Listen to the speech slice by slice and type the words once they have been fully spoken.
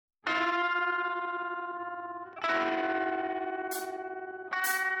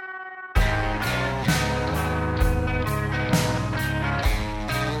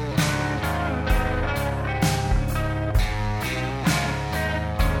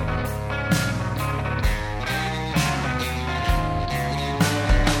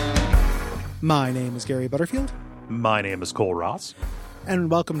My name is Gary Butterfield. My name is Cole Ross. And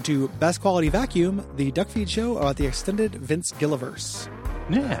welcome to Best Quality Vacuum, the Duck Feed show about the extended Vince Gilliverse.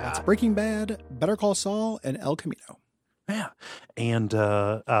 Yeah. It's Breaking Bad, Better Call Saul, and El Camino. Yeah. And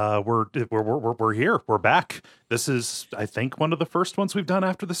we're here. We're back. This is, I think, one of the first ones we've done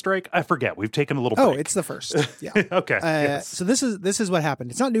after the strike. I forget. We've taken a little break. Oh, it's the first. Yeah. Okay. Yes. So this is what happened.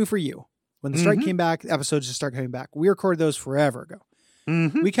 It's not new for you. When the strike came back, episodes just start coming back. We recorded those forever ago.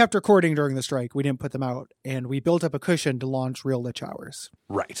 We kept recording during the strike. We didn't put them out, and we built up a cushion to launch Real Lich Hours.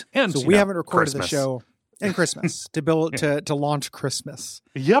 Right. And so we haven't recorded Christmas. the show and Christmas to build to launch Christmas.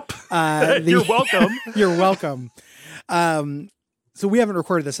 Yep. You're welcome. You're welcome. So we haven't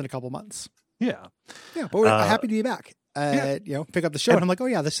recorded this in a couple months. Yeah. Yeah, but we're happy to be back. Pick up the show, and I'm like, oh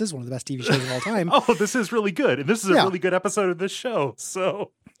yeah, this is one of the best TV shows of all time. Oh, this is really good. And this is a really good episode of this show.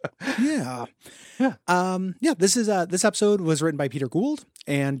 So yeah. This episode was written by Peter Gould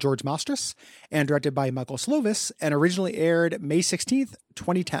and George Mastras and directed by Michael Slovis and originally aired May 16th,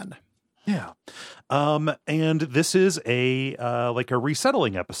 2010. Yeah. And this is a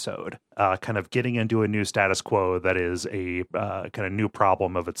resettling episode, kind of getting into a new status quo that is a kind of new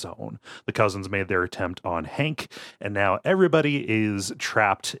problem of its own. The cousins made their attempt on Hank, and now everybody is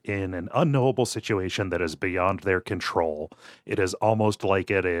trapped in an unknowable situation that is beyond their control. It is almost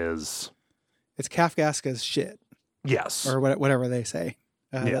like it's Kafkaesque as shit. Yes. Or whatever they say.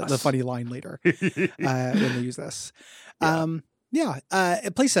 The funny line later when they use this. A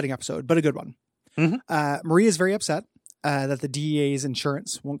place-setting episode, but a good one. Maria is very upset that the DEA's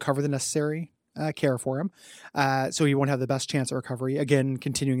insurance won't cover the necessary care for him, so he won't have the best chance of recovery. Again,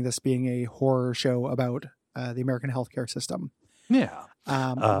 continuing this being a horror show about the American healthcare system. Yeah.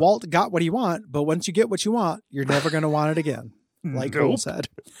 Walt got what he want, but once you get what you want, you're never going to want it again. Like Cole said.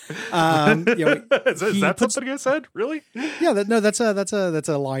 Is that something I said? Really? Yeah. That's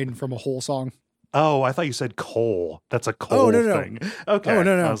a line from a whole song. Oh, I thought you said Cole. That's a Cole thing. Okay. Oh,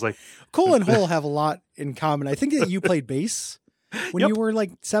 no. I was like, Cole and Hole have a lot in common. I think that you played bass when you were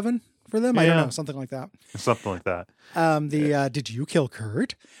like 7 for them. I don't know, something like that. Something like that. Did you kill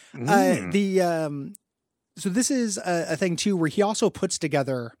Kurt? So this is a thing too, where he also puts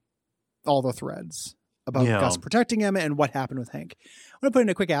together all the threads about Gus protecting him and what happened with Hank. I'm going to put in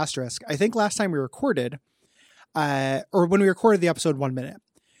a quick asterisk. I think last time we recorded, or when we recorded the episode 1 minute,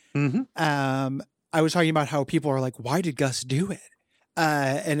 I was talking about how people are like, why did Gus do it?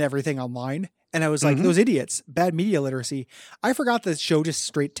 And everything online. And I was like, those idiots, bad media literacy. I forgot the show just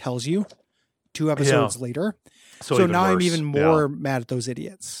straight tells you 2 episodes later. So now worse. I'm even more mad at those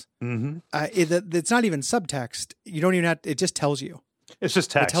idiots. It's not even subtext. You don't even have it just tells you. It's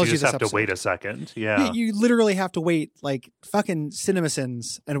just text. You just have to wait a second. Yeah. You literally have to wait like fucking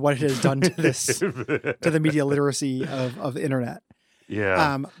CinemaSins and what it has done to this, to the media literacy of the internet.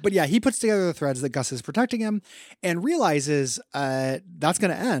 Yeah. But yeah, he puts together the threads that Gus is protecting him and realizes that's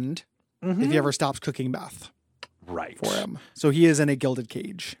going to end if he ever stops cooking meth. Right. For him. So he is in a gilded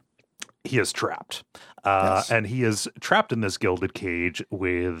cage. He is trapped. And he is trapped in this gilded cage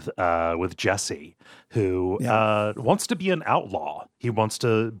with Jesse, who wants to be an outlaw. He wants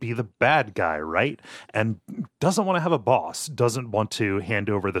to be the bad guy, right? And doesn't want to have a boss, doesn't want to hand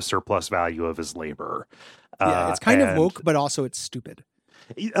over the surplus value of his labor. It's kind of woke, but also it's stupid.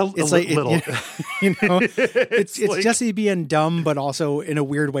 It's like little. It's like, Jesse being dumb, but also in a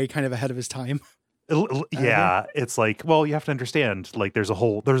weird way, kind of ahead of his time. Yeah, it's like, well, you have to understand, like there's a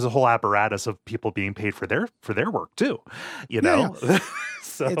whole apparatus of people being paid for their work too, you know. Yeah.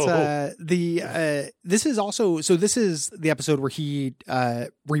 So it's this is the episode where he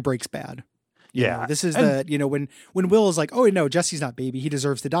re-breaks bad. You know, this is when Will is like, oh no, Jesse's not baby, he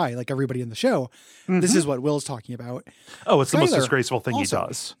deserves to die like everybody in the show. This is what Will's talking about. Oh, it's Skyler, the most disgraceful thing also, he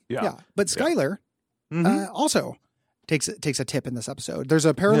does. Yeah. But Skyler also takes a tip in this episode. There's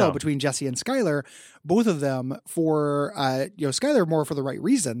a parallel between Jesse and Skyler, both of them for Skyler more for the right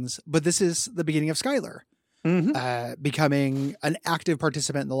reasons, but this is the beginning of Skyler becoming an active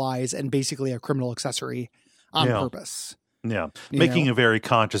participant in the lies and basically a criminal accessory on purpose. Yeah. Making a very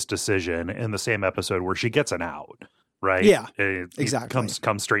conscious decision in the same episode where she gets an out, right? Yeah. Exactly.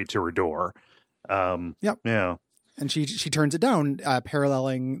 Comes straight to her door. Yep. Yeah. And she turns it down,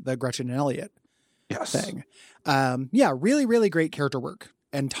 paralleling the Gretchen and Elliot thing. Really, really great character work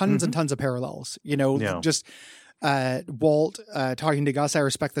and tons and tons of parallels. Just Walt talking to Gus, I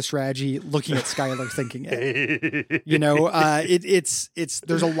respect the strategy, looking at Skyler thinking it. It's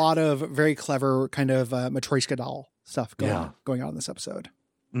there's a lot of very clever kind of Matryoshka doll stuff going on in this episode.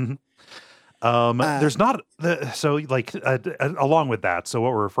 There's not along with that. So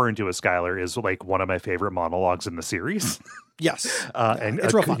what we're referring to as Skyler is like one of my favorite monologues in the series. Yes. And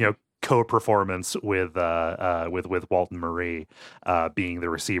it's real fun. co-performance with Walt and Marie being the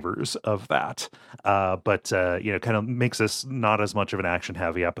receivers of that. But kind of makes this not as much of an action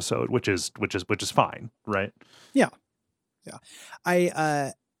heavy episode, which is fine, right? Yeah.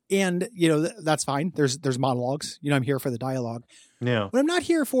 And that's fine. There's monologues. I'm here for the dialogue. Yeah. What I'm not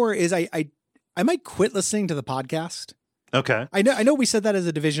here for is I might quit listening to the podcast. Okay. I know we said that as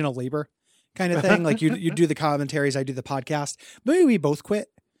a division of labor kind of thing. Like you do the commentaries, I do the podcast. Maybe we both quit.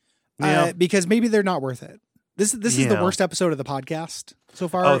 Because maybe they're not worth it. This is the worst episode of the podcast so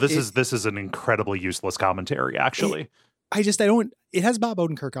far. Oh, this is an incredibly useless commentary, actually. It has Bob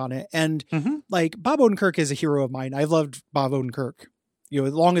Odenkirk on it. And like Bob Odenkirk is a hero of mine. I've loved Bob Odenkirk,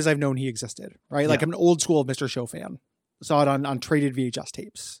 as long as I've known he existed, right? Like I'm an old school Mr. Show fan. Saw it on traded VHS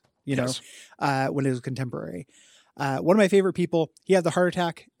tapes, when it was contemporary. One of my favorite people, he had the heart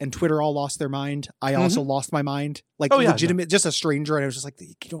attack and Twitter all lost their mind. I also lost my mind, legitimate, just a stranger. And I was just like,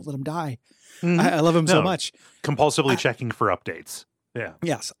 you don't let him die. I love him so much. Compulsively checking for updates. Yeah.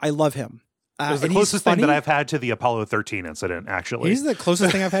 Yes. I love him. It was the closest thing that I've had to the Apollo 13 incident, actually. He's the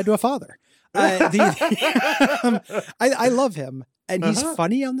closest thing I've had to a father. I love him and he's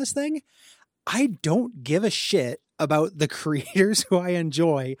funny on this thing. I don't give a shit about the creators who I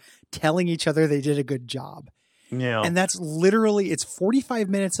enjoy telling each other they did a good job. Yeah. And that's literally, it's 45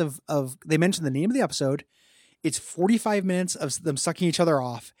 minutes of they mentioned the name of the episode. It's 45 minutes of them sucking each other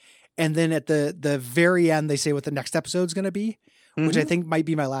off. And then at the very end, they say what the next episode's going to be, which I think might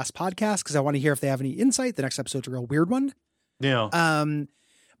be my last podcast because I want to hear if they have any insight. The next episode's a real weird one. Yeah.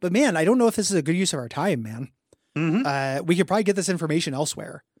 But man, I don't know if this is a good use of our time, man. We could probably get this information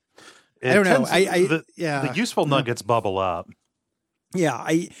elsewhere. I don't know. The useful nuggets bubble up. Yeah,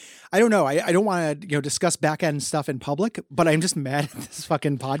 I don't know. I don't want to discuss back end stuff in public, but I'm just mad at this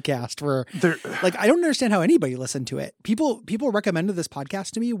fucking podcast where I don't understand how anybody listened to it. People recommended this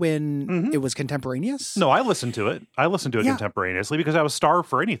podcast to me when it was contemporaneous. No, I listened to it. Contemporaneously because I was starved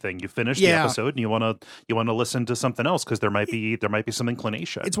for anything. You finished the episode and you want to listen to something else because there might be some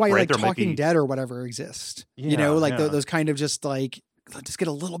inclination. It's why Talking Dead or whatever exists. Those kind of just get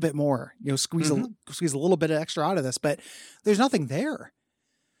a little bit more, squeeze a little bit extra out of this, but there's nothing there.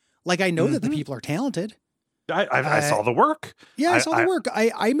 I know that the people are talented. I saw the work. Yeah, I saw the work.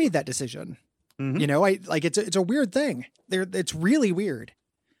 I made that decision. It's a weird thing. It's really weird.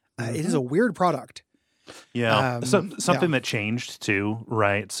 It is a weird product. Yeah. Something that changed too,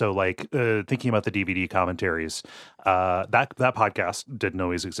 right? So thinking about the DVD commentaries, that podcast didn't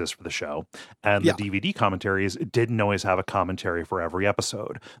always exist for the show. And the DVD commentaries didn't always have a commentary for every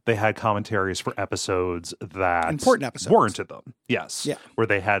episode. They had commentaries for episodes that important episodes warranted them. Yes. Yeah. Where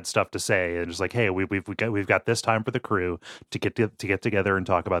they had stuff to say and just hey, we've got this time for the crew to get together and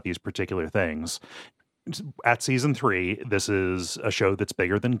talk about these particular things. At season 3, this is a show that's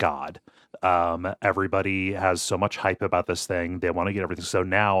bigger than God. Everybody has so much hype about this thing. They want to get everything. So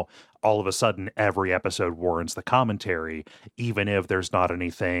now, all of a sudden, every episode warrants the commentary, even if there's not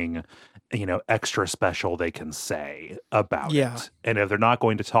anything, extra special they can say about it. And if they're not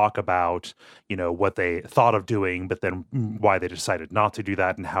going to talk about, what they thought of doing, but then why they decided not to do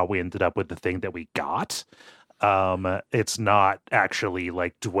that and how we ended up with the thing that we got. It's not actually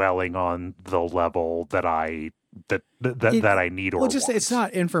dwelling on the level that I need or want. It's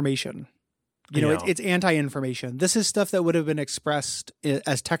not information. It's anti-information. This is stuff that would have been expressed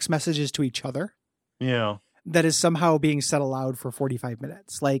as text messages to each other. Yeah. That is somehow being said aloud for 45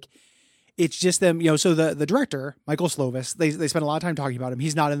 minutes. It's just them, so the director, Michael Slovis, they spend a lot of time talking about him.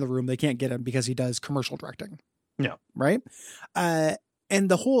 He's not in the room. They can't get him because he does commercial directing. Yeah. Right? And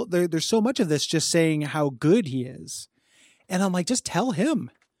the whole, there's so much of this just saying how good he is. And I'm just tell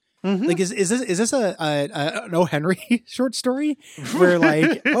him. Is this an O. Henry short story where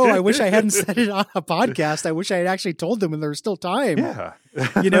I wish I hadn't said it on a podcast. I wish I had actually told them when there was still time. Yeah.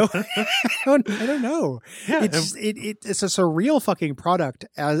 I don't know. Yeah, it's a surreal fucking product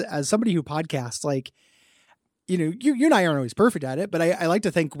as somebody who podcasts, you and I aren't always perfect at it, but I like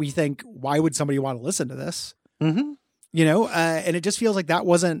to think we think, why would somebody want to listen to this? And it just feels like that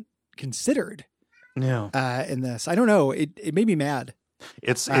wasn't considered. In this, I don't know. It made me mad.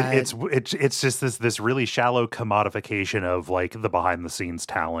 It's just this really shallow commodification of the behind the scenes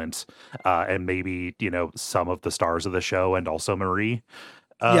talent, and maybe some of the stars of the show and also Marie.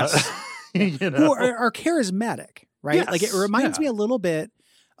 Yes, who are charismatic, right? Yes. It reminds me a little bit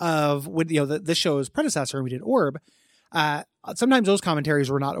of when this show's predecessor. We did Orb. Sometimes those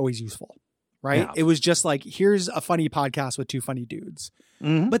commentaries were not always useful. Right. Yeah. It was just here's a funny podcast with two funny dudes,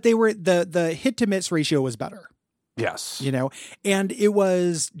 but they were the hit to miss ratio was better. Yes. And it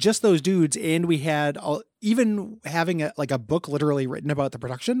was just those dudes. And we had even having a book literally written about the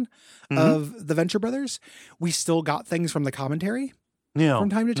production of the Venture Brothers, we still got things from the commentary from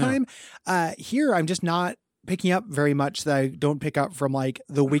time to time. Here, I'm just not picking up very much that I don't pick up from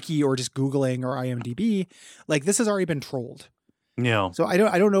the wiki or just Googling or IMDb. This has already been trolled. Yeah. So I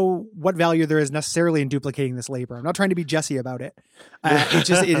don't know what value there is necessarily in duplicating this labor. I'm not trying to be Jesse about it. It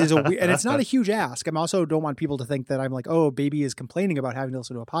is and it's not a huge ask. I also don't want people to think that I'm oh, baby is complaining about having to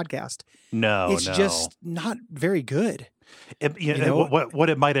listen to a podcast. No, it's just not very good. What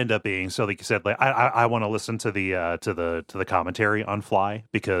it might end up being. So like you said, I want to listen to the commentary on Fly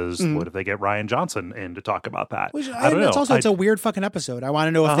because what if they get Ryan Johnson in to talk about that? I don't know. It's a weird fucking episode. I want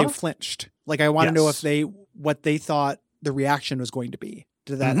to know if they flinched. I want to know what they thought the reaction was going to be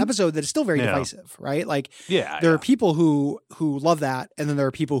to that episode that is still very divisive, right? There are people who love that, and then there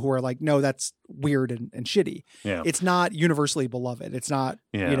are people who are no, that's weird and shitty. Yeah. It's not universally beloved. It's not,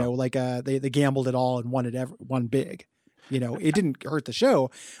 they gambled it all and won big. It didn't hurt the show,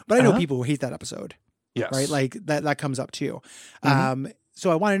 but I know people who hate that episode. Yes. Right? That comes up too.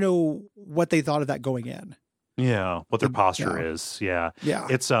 So I want to know what they thought of that going in. Yeah, what their posture is. Yeah.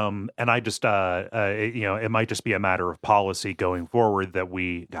 It's and I just it might just be a matter of policy going forward that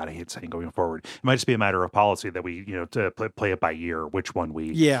we. God, I hate saying going forward. It might just be a matter of policy that we to play it by ear. Which one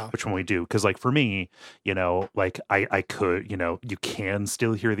we do? Because for me, I could you can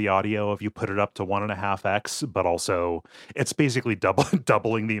still hear the audio if you put it up to 1.5x, but also it's basically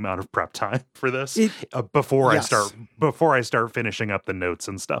doubling the amount of prep time for this before I start finishing up the notes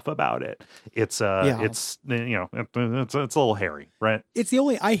and stuff about it. It's it's a little hairy, right? It's the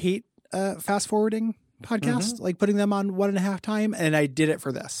only I hate fast forwarding podcast, putting them on 1.5 time, and I did it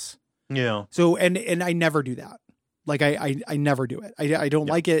for this. Yeah. So and I never do that. I never do it. I don't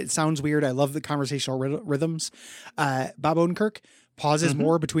like it. It sounds weird. I love the conversational rhythms. Bob Odenkirk pauses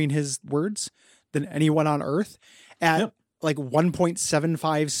more between his words than anyone on earth. At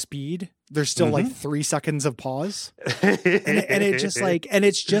 1.75 speed, there's still 3 seconds of pause, and it just and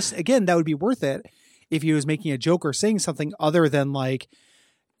it's just again that would be worth it if he was making a joke or saying something other than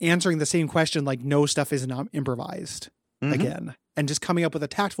answering the same question, no stuff is not improvised again, and just coming up with a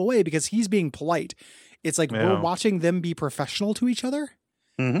tactful way because he's being polite. It's we're watching them be professional to each other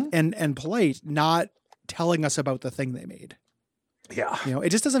and polite, not telling us about the thing they made. Yeah. It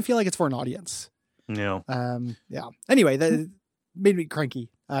just doesn't feel like it's for an audience. No. Yeah. Anyway, that made me cranky.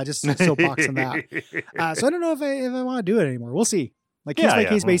 Just soapbox on that. So I don't know if I want to do it anymore. We'll see. Case by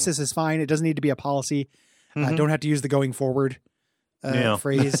case basis is fine. It doesn't need to be a policy. Don't have to use the going forward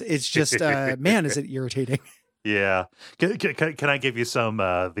phrase. It's just, man, is it irritating. Yeah. Can I give you some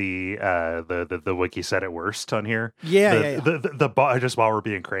the wiki said it worst on here? The bar, just while we're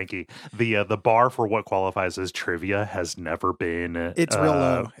being cranky, the bar for what qualifies as trivia has never been it's real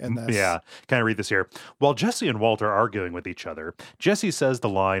low in this. Yeah. Can I read this here? While Jesse and Walt are arguing with each other, Jesse says the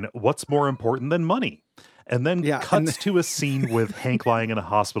line, "What's more important than money?" And then cuts to a scene with Hank lying in a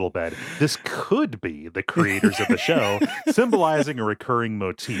hospital bed. This could be the creators of the show symbolizing a recurring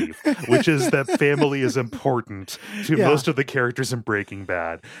motif, which is that family is important to most of the characters in Breaking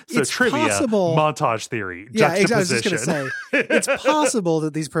Bad. So it's trivia, possible. Montage theory, juxtaposition. I was just going to say, it's possible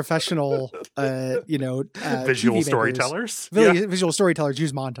that these professional, visual storytellers, visual storytellers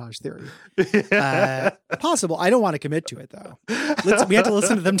use montage theory. Possible. I don't want to commit to it though. We have to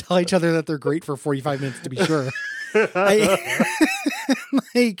listen to them tell each other that they're great for 45 minutes to be sure. I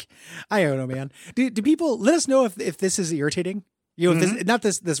don't know, man. Do people let us know if this is irritating? If this, not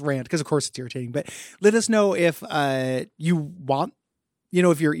this rant, because of course it's irritating, but let us know if you want,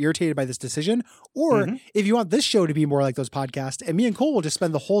 if you're irritated by this decision, or if you want this show to be more like those podcasts, and me and Cole will just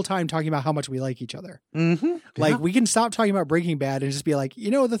spend the whole time talking about how much we like each other. We can stop talking about Breaking Bad and just be like,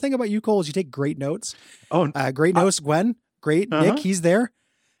 the thing about you, Cole, is you take great notes. Great notes, Gwen. Great, Nick, he's there.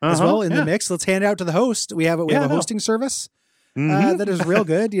 As well in the mix. Let's hand it out to the host. We have a hosting service that is real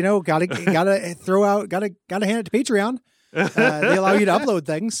good. Gotta throw out, gotta hand it to Patreon. They allow you to upload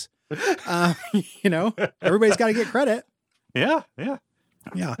things. Everybody's got to get credit. Yeah.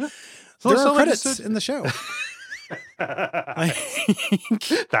 So there are credits in the show.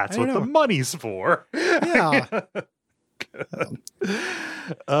 That's what the money's for. Yeah.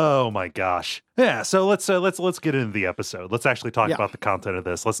 Oh my gosh. Yeah, so let's get into the episode. Let's actually talk about the content of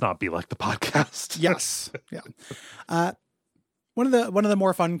this. Let's not be like the podcast. Yes. Yeah. One of the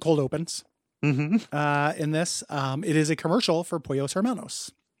more fun cold opens in this. It is a commercial for Pollos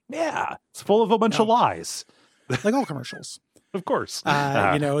Hermanos. Yeah. It's full of a bunch of lies. Like all commercials. Of course.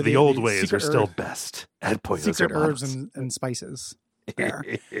 The old ways are still best at Pollos Secret Hermanos. Herbs and spices. There.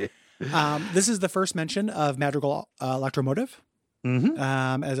 This is the first mention of Madrigal Electromotive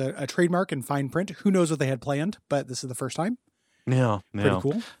as a trademark in fine print. Who knows what they had planned, but this is the first time. Yeah. Pretty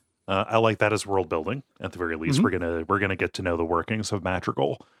cool. I like that as world building. At the very least, we're gonna get to know the workings of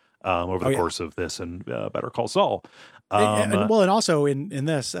Madrigal over the course of this and Better Call Saul. And also in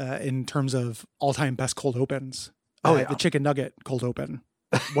this, in terms of all-time best cold opens. The Chicken Nugget cold open,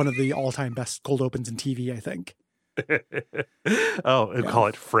 one of the all-time best cold opens in TV, I think. Call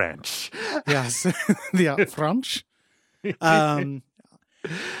it French. Yes, French.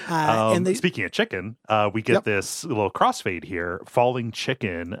 Speaking of chicken, we get this little crossfade here. Falling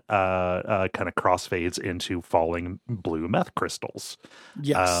chicken kind of crossfades into falling blue meth crystals.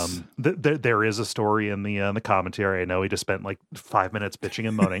 Yes. There is a story in the commentary. I know we just spent like 5 minutes bitching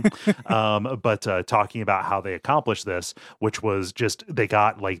and moaning, but talking about how they accomplished this, which was just they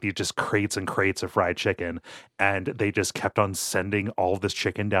got like these just crates and crates of fried chicken, and they just kept on sending all of this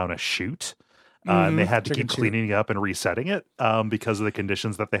chicken down a chute. And they had to keep cleaning it up and resetting it because of the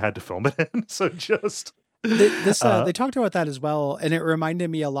conditions that they had to film it in. So just they talked about that as well, and it reminded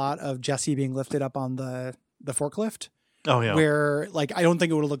me a lot of Jesse being lifted up on the forklift. Oh yeah, where like I don't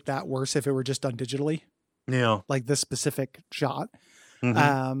think it would have looked that worse if it were just done digitally. Yeah, like this specific shot.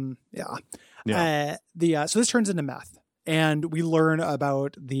 Mm-hmm. So this turns into meth, and we learn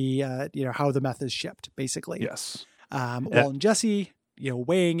about the how the meth is shipped, basically. Yes. Walt and Jesse,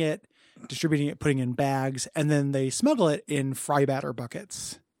 weighing it, distributing it, putting it in bags, and then they smuggle it in fry batter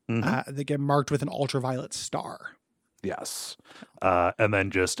buckets. They get marked with an ultraviolet star. Yes. And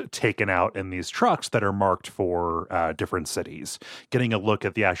then just taken out in these trucks that are marked for different cities. Getting a look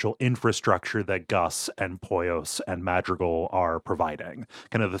at the actual infrastructure that Gus and Poyos and Madrigal are providing.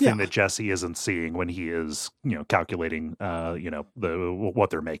 Kind of the thing that Jesse isn't seeing when he is, calculating, what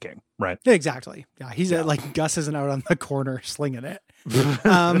they're making, right? Exactly. Yeah, he's like Gus isn't out on the corner slinging it.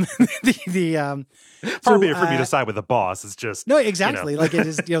 Far be it for me to side with the boss. It's just no, exactly. Like it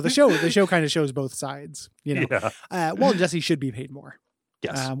is. The show kind of shows both sides. Walt and Jesse should be paid more.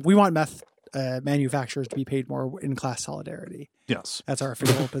 Yes, we want meth manufacturers to be paid more in class solidarity. Yes, that's our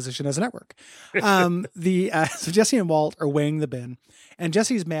official position as a network. So Jesse and Walt are weighing the bin, and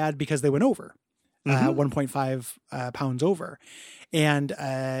Jesse's mad because they went over 1.5 pounds over, and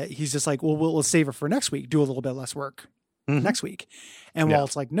he's just like, well, we'll save it for next week. Do a little bit less work. Next week. And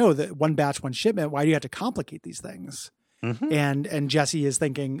Walt's like, no, that one batch, one shipment. Why do you have to complicate these things? And Jesse is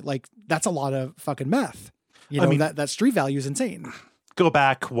thinking like, that's a lot of fucking meth. That street value is insane. Go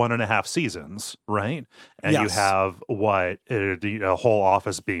back 1.5 seasons, right? And you have a whole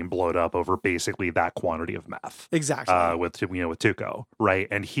office being blown up over basically that quantity of meth. Exactly. With Tuco, right?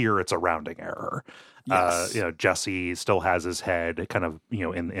 And here it's a rounding error. Yes. Jesse still has his head kind of,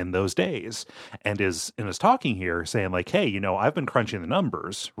 in those days and is talking here saying like, hey, I've been crunching the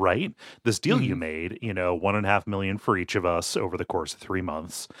numbers, right? This deal you made, $1.5 million for each of us over the course of 3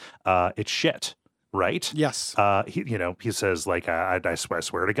 months. It's shit. Right. Yes. He says like, I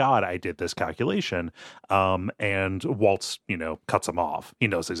swear to God, I did this calculation. And Waltz, cuts him off. He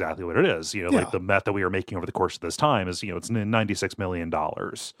knows exactly what it is. Like the meth that we were making over the course of this time is, it's $96 million.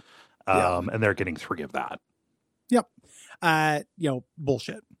 And they're getting 3 of that. Yep.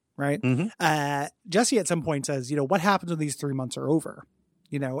 Bullshit. Right. Jesse at some point says, what happens when these 3 months are over?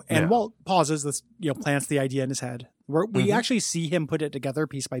 And Walt pauses this, plants the idea in his head where we actually see him put it together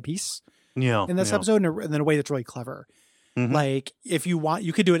piece by piece. In this episode, and in a way that's really clever. Like if you want,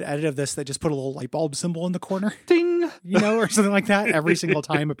 you could do an edit of this that just put a little light bulb symbol in the corner, ding, or something like that every single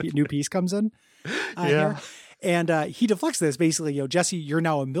time a new piece comes in. Here. And he deflects this basically, Jesse, you're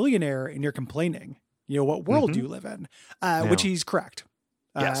now a millionaire and you're complaining. What world do you live in? Which he's correct.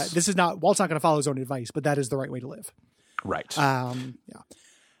 This is not, Walt's not going to follow his own advice, but that is the right way to live. Right. So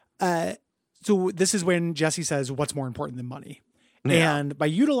this is when Jesse says, what's more important than money? And by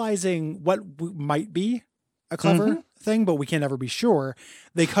utilizing what might be a clever thing, but we can never be sure,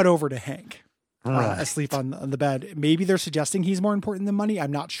 they cut over to Hank asleep on the bed. Maybe they're suggesting he's more important than money.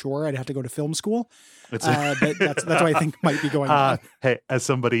 I'm not sure. I'd have to go to film school. But that's what I think might be going on. Hey, as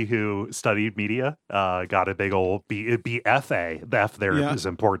somebody who studied media, got a big old BFA. The F there is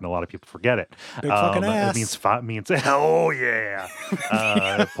important. A lot of people forget it. Big fucking ass. It means oh yeah,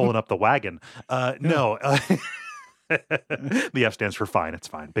 pulling up the wagon. No. The F stands for fine. It's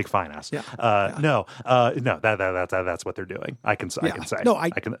fine. Big fine ass. No. That's what they're doing. I can say. No, I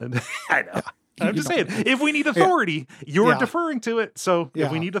know. I'm just saying, if we need authority, you're deferring to it. So if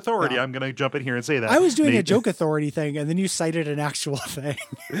we need authority, I'm going to jump in here and say that. I was doing a joke authority thing, and then you cited an actual thing.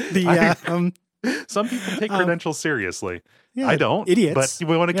 Some people take credentials seriously. Yeah, I don't. Idiots. But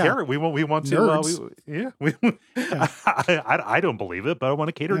we want to care. We want to. Nerds. I don't believe it, but I want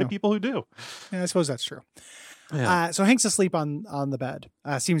to cater to people who do. Yeah, I suppose that's true. Yeah. So Hank's asleep on the bed.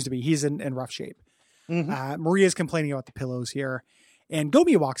 Seems to be. He's in rough shape. Mm-hmm. Maria's complaining about the pillows here, and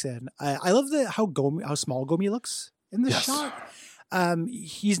Gomi walks in. I love how small Gomi looks in this shot.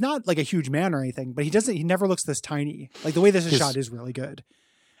 He's not like a huge man or anything, but he never looks this tiny. Like the way this is shot is really good.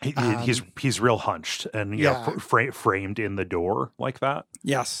 He's real hunched and framed in the door like that.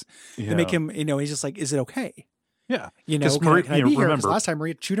 Yes, they make him. He's just like, is it okay? Yeah, can I be here? Because last time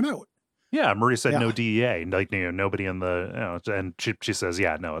Maria chewed him out. Yeah, Maria said no DEA, like nobody in the, and she says,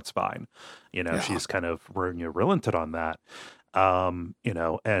 yeah, no, it's fine. She's kind of relented on that.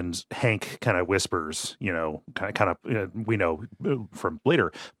 And Hank kind of whispers, we know from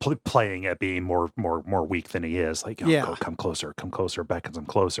later playing at being more weak than he is, like, come closer, beckons him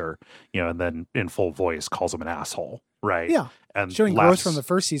closer, and then in full voice calls him an asshole, right? Yeah, and showing growth from the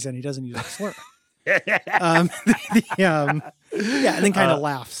first season, he doesn't use a slur. And then kind of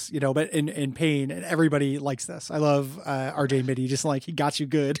laughs, but in pain, and everybody likes this. I love RJ Mitty, just like, he got you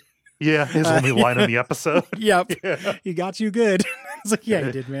good. Yeah, his only line in the episode. Yep. Yeah. He got you good. It's like, yeah,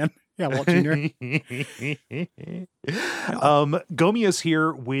 he did, man. Yeah, Walt Jr. Gomi is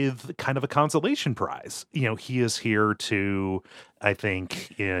here with kind of a consolation prize. He is here to, I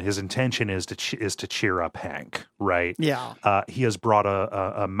think, his intention is to cheer up Hank, right? Yeah. He has brought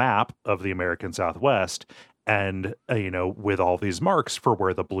a map of the American Southwest, and with all these marks for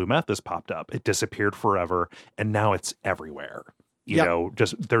where the blue meth has popped up. It disappeared forever, and now it's everywhere.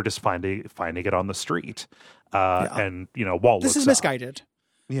 They're just finding it on the street. And Walt this looks is misguided.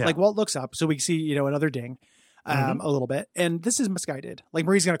 Yeah. Like, Walt looks up, so we see another ding a little bit, and this is misguided. Like,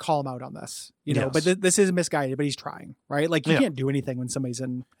 Marie's gonna call him out on this, but this is misguided, but he's trying, right? Like, you can't do anything when somebody's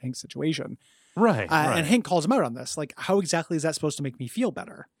in Hank's situation, right? And Hank calls him out on this. Like, how exactly is that supposed to make me feel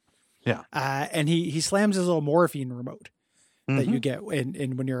better? Yeah. And he slams his little morphine remote that you get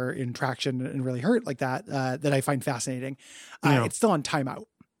in when you're in traction and really hurt like that, that I find fascinating. It's still on timeout.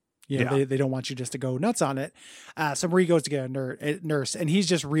 They don't want you just to go nuts on it. So Marie goes to get a nurse, and he's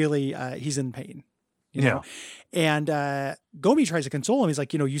just really, he's in pain. And Gomi tries to console him. He's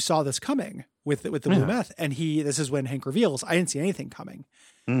like, you saw this coming with the blue meth. And this is when Hank reveals, I didn't see anything coming.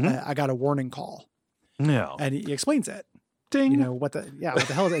 I got a warning call. Yeah. And he explains it. Ding. What the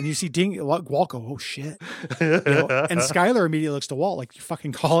hell is it? And you see Walt go, oh shit. And Skylar immediately looks to Walt like, you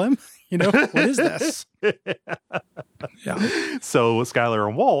fucking call him? What is this? Yeah. So Skylar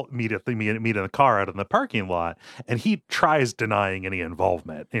and Walt meet in the car out in the parking lot, and he tries denying any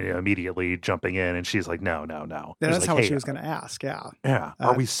involvement, immediately jumping in, and she's like, no. That's how she was going to ask. Yeah. Yeah.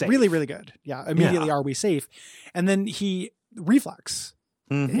 Are we safe? Really, really good. Yeah. Immediately, are we safe? And then he reflex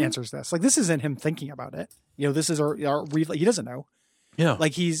answers this. Like, this isn't him thinking about it. This is our reflex. He doesn't know. Yeah.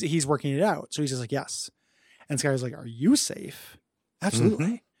 Like, he's working it out. So he's just like, yes. And Skylar's like, are you safe?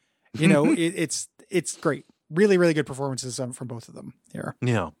 Absolutely. It's great. Really, really good performances from both of them here.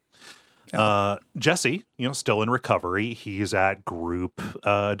 Yeah. Jesse, still in recovery. He's at group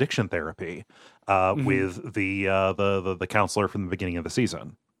addiction therapy with the counselor from the beginning of the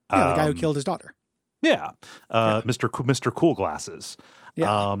season. Yeah, the guy who killed his daughter. Yeah. Mr. Cool Glasses.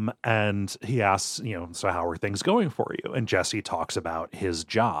 Yeah. And he asks, so how are things going for you? And Jesse talks about his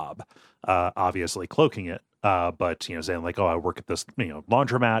job, obviously cloaking it, but saying like, oh, I work at this,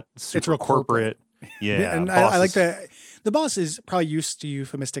 laundromat. It's real corporate. Yeah. And I like the boss is probably used to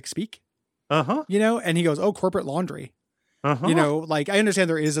euphemistic speak. And he goes, oh, corporate laundry. Like, I understand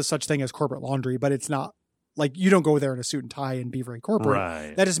there is a such thing as corporate laundry, but it's not like, you don't go there in a suit and tie and be very corporate.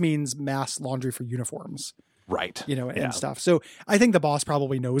 Right. That just means mass laundry for uniforms. Right. And stuff. So I think the boss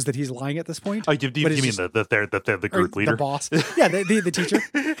probably knows that he's lying at this point. Oh, you mean that they're the group leader? The boss. Yeah, the teacher.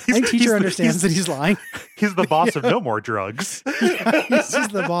 I think teacher understands that he's lying. He's the boss of no more drugs. He's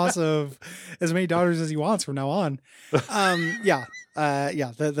just the boss of as many daughters as he wants from now on. The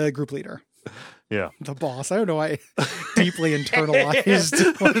group leader. Yeah. The boss. I don't know why I deeply internalized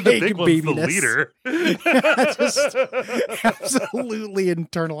the big one's the leader. Just absolutely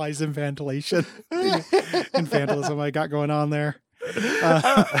internalized infantilism I got going on there.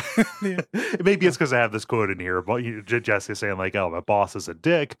 Maybe it's because I have this quote in here about Jesse saying like, oh, my boss is a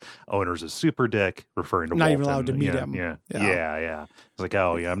dick, owner's a super dick, referring to not Walton. Even allowed to meet him. Yeah. It's like,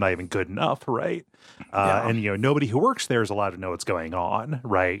 oh, yeah, I'm not even good enough, right? And, nobody who works there is allowed to know what's going on,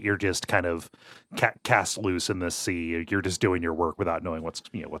 right? You're just kind of cast loose in this sea. You're just doing your work without knowing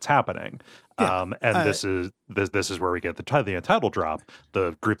what's happening. Yeah. And this is where we get the title drop.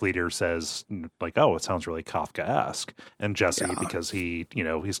 The group leader says, like, oh, it sounds really Kafkaesque. And Jesse, because he's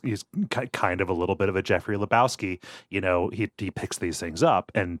kind of a little bit of a Jeffrey Lebowski, he picks these things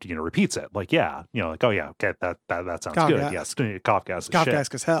up and, repeats it. Like, like, oh, yeah, okay, that sounds Kafkaesque. good. Yes,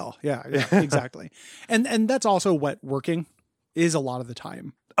 Kafkaesque as hell. Yeah, exactly. And that's also what working is a lot of the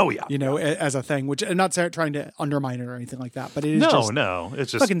time. Oh, yeah. As a thing, which I'm not trying to undermine it or anything like that, but it is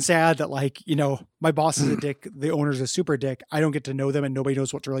it's just fucking sad that, like, my boss is a dick, the owner's a super dick, I don't get to know them and nobody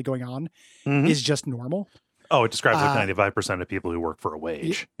knows what's really going on is just normal. Oh, it describes like 95% of people who work for a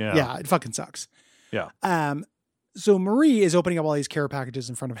wage. Yeah, it fucking sucks. Yeah. So Marie is opening up all these care packages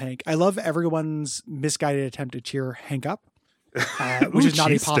in front of Hank. I love everyone's misguided attempt to cheer Hank up. Which is not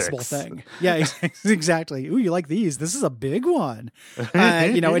a possible thing. Yeah, exactly. Ooh, you like these? This is a big one.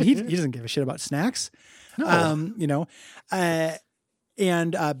 And he doesn't give a shit about snacks. No. And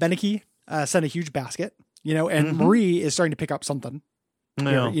Beneke sent a huge basket, and Marie is starting to pick up something.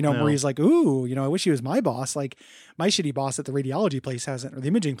 Marie's like, ooh, I wish he was my boss. Like, my shitty boss at the radiology place hasn't, or the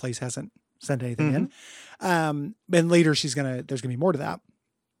imaging place hasn't sent anything in. And later there's going to be more to that.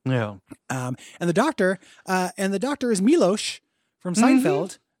 Yeah. And the doctor is Milos from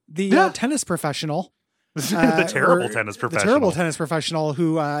Seinfeld, the tennis professional. The terrible tennis professional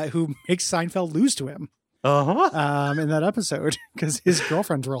who makes Seinfeld lose to him. In that episode, because his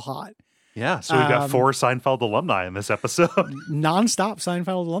girlfriend's real hot. Yeah, so we've got 4 Seinfeld alumni in this episode. Nonstop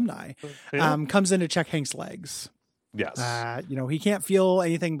Seinfeld alumni. Comes in to check Hank's legs. Yes. He can't feel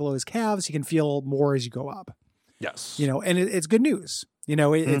anything below his calves. He can feel more as you go up. Yes. And it's good news.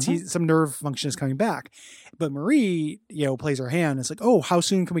 It's some nerve function is coming back. But Marie, plays her hand. It's like, oh, how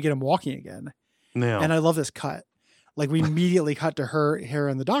soon can we get him walking again? Yeah. And I love this cut. Like, we immediately cut to her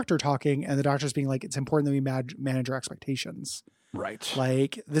and the doctor talking, and the doctor's being like, it's important that we manage our expectations. Right.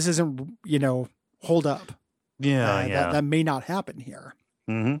 Like, this isn't, hold up. Yeah, That may not happen here.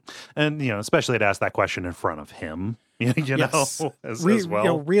 Mm-hmm. And, especially to ask that question in front of him, yes. as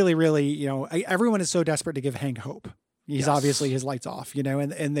well. Really, really, everyone is so desperate to give Hank hope. He's obviously his lights off,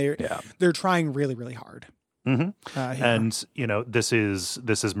 and they're trying really, really hard. Mm-hmm. And this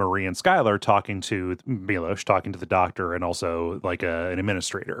is Marie and Skylar talking to Milos, talking to the doctor, and also like an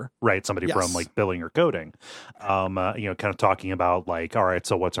administrator, right? Somebody from like billing or coding, kind of talking about like, all right,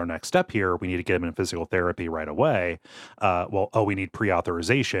 so what's our next step here? We need to get him in physical therapy right away. We need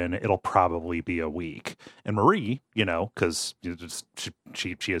pre-authorization. It'll probably be a week. And Marie, because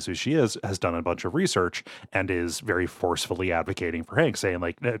she is who she is, has done a bunch of research and is very forcefully advocating for Hank, saying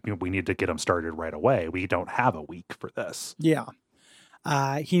like, we need to get him started right away. We don't have a week for this. Yeah.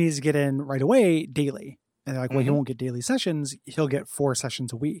 He needs to get in right away daily. And they're like, well, he won't get daily sessions. He'll get 4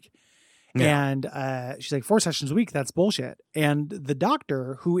 sessions a week. Yeah. And she's like, 4 sessions a week, that's bullshit. And the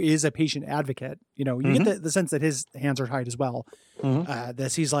doctor, who is a patient advocate, you get the sense that his hands are tied as well.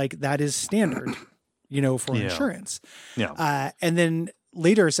 He's like, that is standard, for insurance. Yeah. And then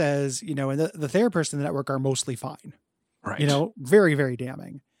later says, and the therapists in the network are mostly fine. Right. Very, very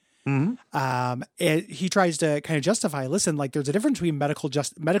damning. Mm-hmm. And he tries to kind of justify, listen, like, there's a difference between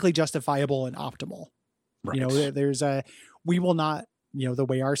medically justifiable and optimal. Right. There's we will not, the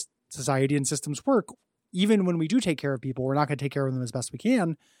way our society and systems work, even when we do take care of people, we're not going to take care of them as best we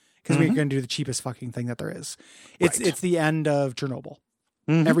can because we're going to do the cheapest fucking thing that there is. It's the end of Chernobyl.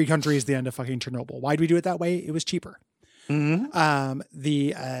 Every country is the end of fucking Chernobyl. Why do we do it that way? It was cheaper. And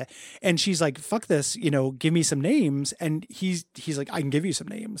she's like, fuck this, give me some names. And he's like, I can give you some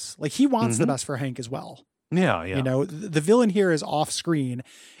names. Like, he wants the best for Hank as well. Yeah. The villain here is off screen.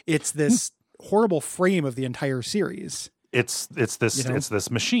 It's this horrible frame of the entire series. It's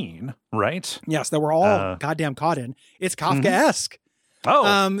this machine, right? Yes, that we're all goddamn caught in. It's Kafkaesque.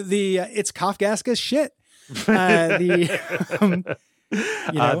 It's Kafkaesque as shit.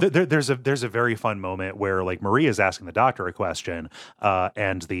 There's a very fun moment where like Maria is asking the doctor a question,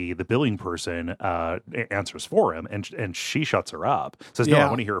 and the billing person answers for him, and she shuts her up. Says, "No, I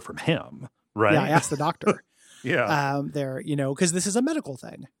want to hear it from him." Right? Yeah, I asked the doctor. Yeah. Because this is a medical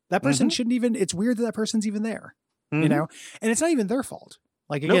thing. That person shouldn't even. It's weird that person's even there. And it's not even their fault.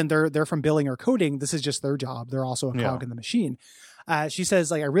 Like, again, they're from billing or coding. This is just their job. They're also a cog in the machine. She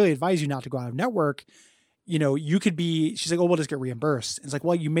says, like, I really advise you not to go out of network. You could be, she's like, oh, we'll just get reimbursed. It's like,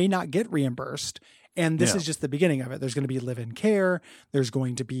 well, you may not get reimbursed. And this is just the beginning of it. There's going to be live-in care. There's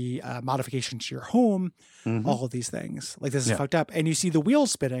going to be modifications to your home, all of these things. Like, this is fucked up. And you see the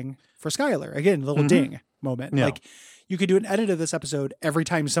wheels spinning for Skylar. Again, a little ding moment. Yeah. Like, you could do an edit of this episode every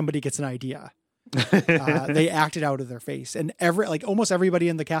time somebody gets an idea. They act it out of their face, and almost everybody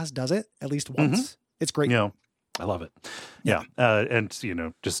in the cast does it at least once. It's great. Yeah, I love it. Yeah. And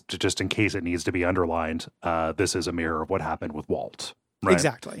just in case it needs to be underlined, this is a mirror of what happened with Walt. Right?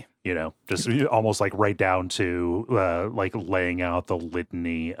 Exactly. Just almost like right down to like laying out the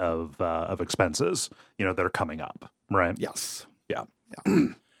litany of expenses, that are coming up. Right. Yes. Yeah.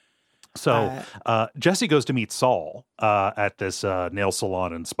 So Jesse goes to meet Saul at this nail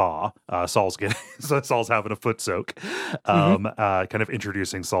salon and spa. Saul's having a foot soak, kind of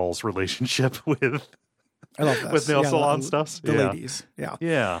introducing Saul's relationship with I love this. with nail salon stuff. The ladies. Yeah.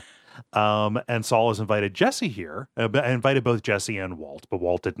 Yeah. And Saul has invited Jesse here. Invited both Jesse and Walt, but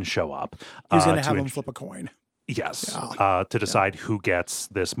Walt didn't show up. He's going to have him flip a coin. Yes. To decide who gets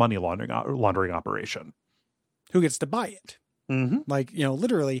this money laundering operation. Who gets to buy it. Mm-hmm. Like,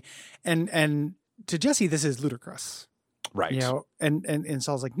 literally. And to Jesse, this is ludicrous. Right. And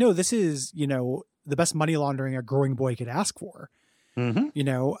Saul's like, no, this is, the best money laundering a growing boy could ask for.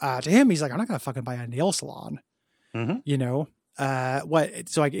 Mm-hmm. To him, he's like, I'm not going to fucking buy a nail salon. Mm-hmm. What?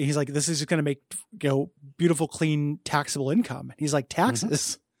 So he's like, this is just going to make, beautiful, clean, taxable income. And he's like,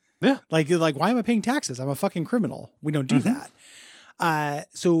 taxes? Mm-hmm. Yeah. Like, why am I paying taxes? I'm a fucking criminal. We don't do that.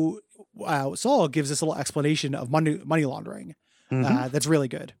 So Saul gives this little explanation of money laundering. That's really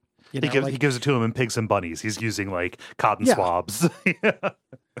good. He gives it to him in pigs and bunnies. He's using like cotton swabs.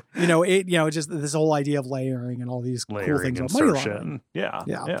 Just this whole idea of layering and all these cool things about money laundering. Yeah.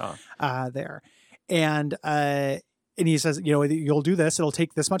 There. And he says, you'll do this. It'll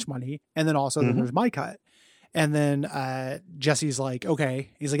take this much money. And then also then there's my cut. And then Jesse's like,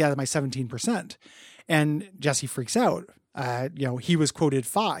 okay. He's like, yeah, that's my 17%. And Jesse freaks out. He was quoted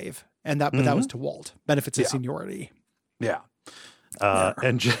 5, but that was to Walt. Benefits of seniority. Yeah.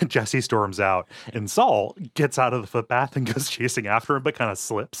 And Jesse storms out, and Saul gets out of the footbath and goes chasing after him, but kind of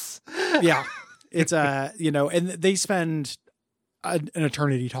slips. Yeah. It's, and they spend an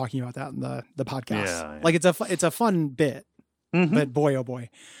eternity talking about that in the podcast. Yeah. Like it's a fun bit, but boy, oh boy.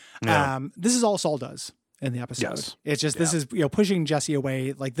 Yeah. This is all Saul does in the episode. Yes. It's just, this is, pushing Jesse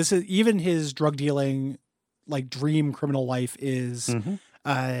away. Like this is even his drug dealing, like dream criminal life is,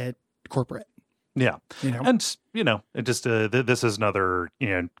 corporate. Yeah. And, it just, this is another,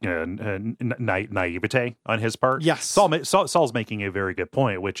 naivete on his part. Yes. Saul's making a very good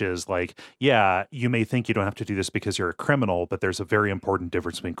point, which is like, yeah, you may think you don't have to do this because you're a criminal, but there's a very important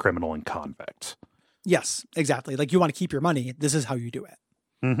difference between criminal and convict. Yes, exactly. Like you want to keep your money. This is how you do it.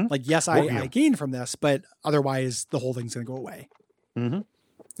 Mm-hmm. Like, yes, I gain from this, but otherwise the whole thing's going to go away. Mm-hmm.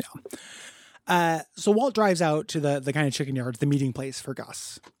 Yeah. So Walt drives out to the kind of chicken yard, the meeting place for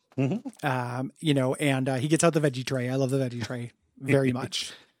Gus. Mm-hmm. And he gets out the veggie tray. I love the veggie tray very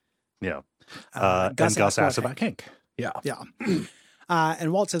much. Yeah. And Gus asks about Hank. Yeah. Yeah.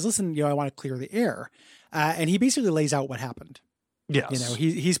 And Walt says, listen, I want to clear the air. And he basically lays out what happened. Yes.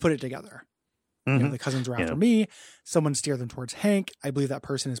 He's put it together. The cousins were after me. Someone steered them towards Hank. I believe that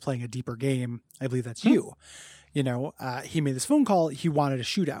person is playing a deeper game. I believe that's you. He made this phone call. He wanted a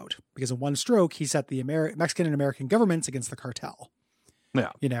shootout because in one stroke, he set the Mexican and American governments against the cartel.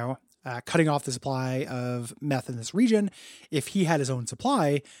 Yeah. Cutting off the supply of meth in this region. If he had his own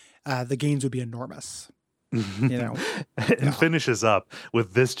supply, the gains would be enormous. And finishes up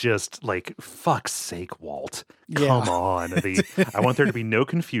with this just like, fuck's sake, Walt. Come on. I want there to be no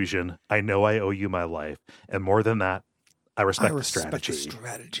confusion. I know I owe you my life. And more than that, I respect the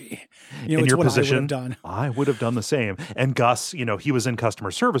strategy. In your position, I would have done the same. And Gus, he was in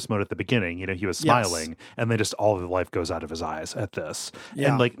customer service mode at the beginning. He was smiling, and then just all of the life goes out of his eyes at this.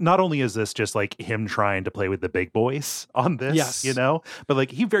 Yeah. And like, not only is this just like him trying to play with the big boys on this, but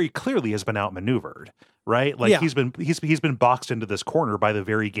like he very clearly has been outmaneuvered. Right, like he's been boxed into this corner by the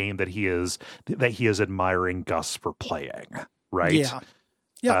very game that he is admiring Gus for playing. Right. Yeah.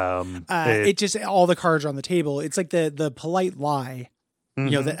 Yeah. It just, all the cards are on the table. It's like the polite lie,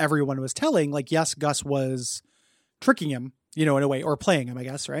 that everyone was telling. Like, yes, Gus was tricking him, in a way, or playing him, I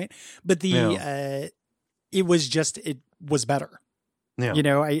guess. Right. But it was better. Yeah.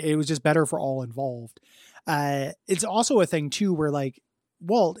 It was just better for all involved. It's also a thing too, where like,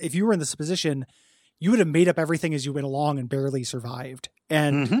 Walt, if you were in this position, you would have made up everything as you went along and barely survived.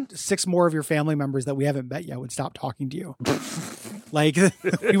 And 6 more of your family members that we haven't met yet would stop talking to you. Like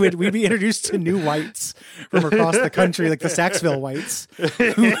we'd be introduced to new whites from across the country, like the Saxville whites,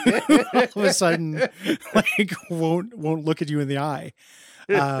 who all of a sudden like won't look at you in the eye.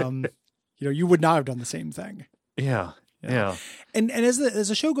 You would not have done the same thing. Yeah. Yeah. And as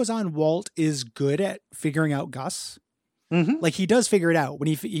the show goes on, Walt is good at figuring out Gus. Mm-hmm. Like he does figure it out when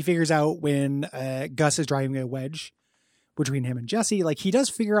he figures out when Gus is driving a wedge between him and Jesse. Like, he does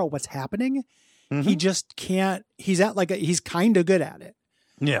figure out what's happening. Mm-hmm. He just can't, he's kind of good at it.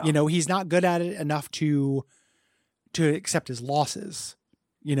 Yeah. You know, he's not good at it enough to accept his losses,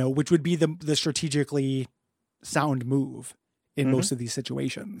 you know, which would be the strategically sound move in most of these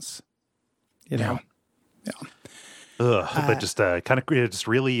situations, you know? Yeah. But just kind of just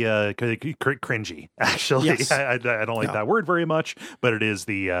really cringy, actually. Yes. I don't like that word very much, but it is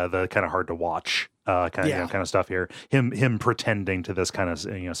the kind of hard to watch kind of stuff here. Him pretending to this kind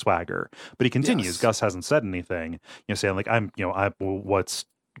of swagger, but he continues. Yes. Gus hasn't said anything, saying like what's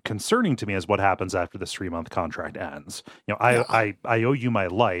concerning to me is what happens after this 3-month contract ends. I owe you my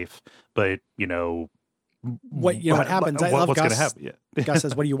life, but what happens. I love what's going to happen. Yeah. Gus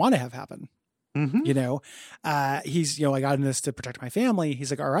says, "What do you want to have happen?" Mm-hmm. You know, he's, I got in this to protect my family.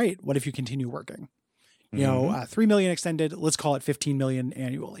 He's like, all right, what if you continue working? You know, $3 million extended, let's call it $15 million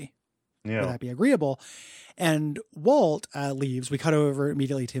annually. Yeah. Would that be agreeable? And Walt leaves. We cut over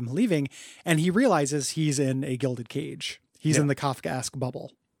immediately to him leaving, and he realizes he's in a gilded cage. He's in the Kafkaesque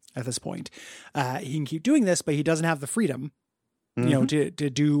bubble at this point. He can keep doing this, but he doesn't have the freedom, to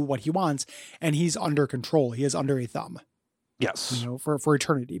do what he wants. And he's under control. He is under a thumb. Yes. For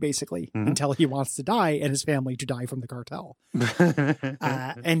eternity, basically, until he wants to die and his family to die from the cartel.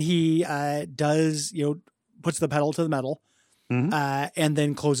 And he does, puts the pedal to the metal and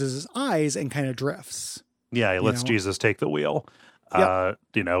then closes his eyes and kind of drifts. Yeah, he lets Jesus take the wheel. Kind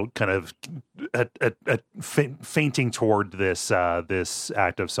of fainting toward this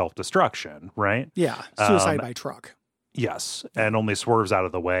act of self-destruction, right? Yeah, suicide by truck. Yes, and only swerves out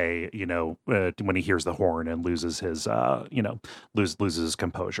of the way, when he hears the horn and loses his, loses his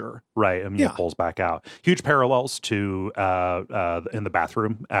composure, right? And pulls back out. Huge parallels to in the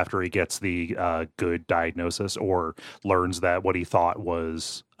bathroom after he gets the good diagnosis or learns that what he thought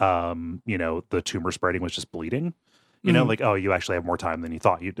was, the tumor spreading was just bleeding. Like, oh, you actually have more time than you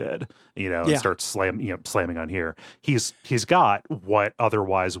thought you did, and starts slamming on here. He's got what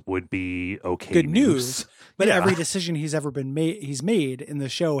otherwise would be okay good news, but every decision he's made in the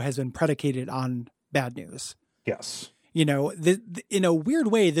show has been predicated on bad news. Yes. In a weird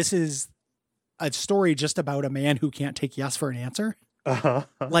way, this is a story just about a man who can't take yes for an answer. Uh-huh.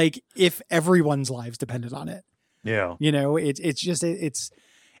 Like, if everyone's lives depended on it. Yeah.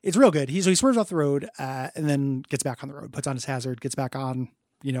 It's real good. He swerves off the road and then gets back on the road, puts on his hazard, gets back on.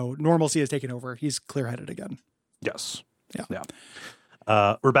 Normalcy has taken over. He's clear-headed again. Yes. Yeah.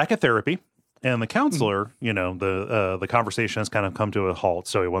 We're back at therapy, and the counselor, the conversation has kind of come to a halt,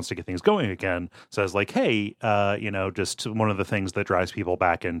 so he wants to get things going again. Says like, hey, just one of the things that drives people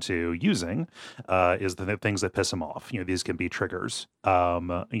back into using is the things that piss them off. These can be triggers.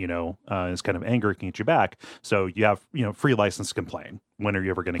 It's kind of anger can get you back. So you have, free license to complain. When are you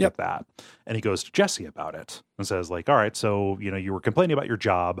ever going to get that? And he goes to Jesse about it and says like, all right, so, you were complaining about your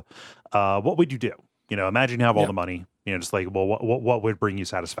job. What would you do? Imagine you have all the money, just like, well, what would bring you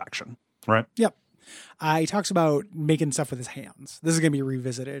satisfaction? Right. Yep. He talks about making stuff with his hands. This is going to be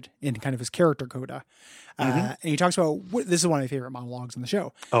revisited in kind of his character coda. And he talks about, this is one of my favorite monologues in the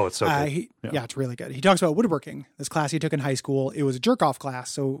show. Oh, it's so good. It's really good. He talks about woodworking, this class he took in high school. It was a jerk-off class,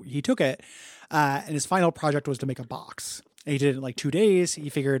 so he took it. And his final project was to make a box. And he did it in like 2 days. He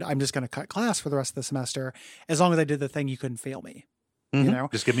figured, I'm just going to cut class for the rest of the semester. As long as I did the thing, you couldn't fail me.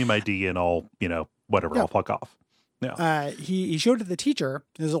 Just give me my D and I'll, whatever, I'll fuck off. Yeah. He showed it to the teacher,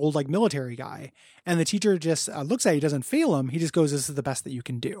 this old like military guy, and the teacher just looks at it. He doesn't fail him. He just goes, "This is the best that you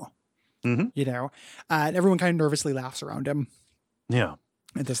can do." And everyone kind of nervously laughs around him. Yeah,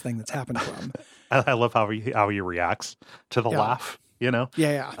 at this thing that's happened to him. I love how he reacts to the laugh.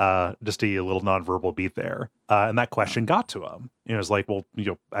 Just a little nonverbal beat there, and that question got to him. It's like, well,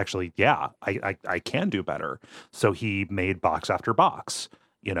 actually, I can do better. So he made box after box.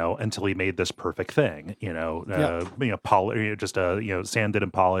 Until he made this perfect thing, sanded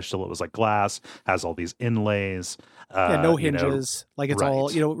and polished till it was like glass, has all these inlays. No hinges. Like it's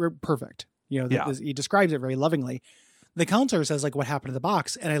all, perfect. He describes it very lovingly. The counselor says like, what happened to the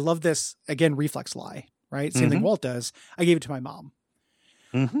box? And I love this, again, reflex lie, right? Same thing Walt does. I gave it to my mom.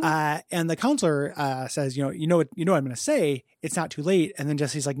 And the counselor says, what I'm going to say, it's not too late. And then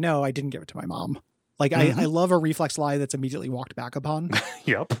Jesse's like, no, I didn't give it to my mom. Like, I love a reflex lie that's immediately walked back upon.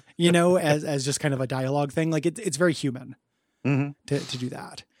 Yep. As just kind of a dialogue thing. Like, it's very human to do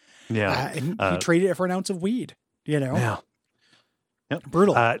that. Yeah. And he traded it for an ounce of weed, Yeah. Yep.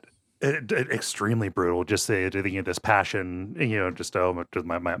 Brutal. Extremely brutal. Just thinking of this passion,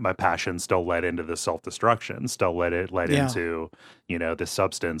 my passion still led into this self-destruction, still led into, this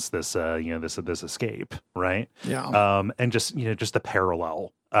substance, this escape. Right. Yeah. And just the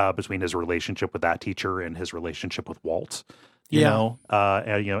parallel between his relationship with that teacher and his relationship with Walt.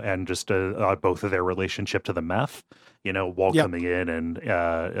 And just both of their relationship to the meth. Walt coming in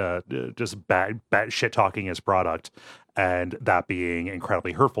and just bad shit talking his product, and that being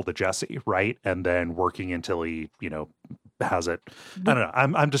incredibly hurtful to Jesse, right? And then working until he, has it. I don't know.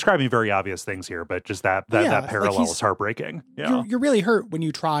 I'm describing very obvious things here, but just that parallel is heartbreaking. Yeah, you're really hurt when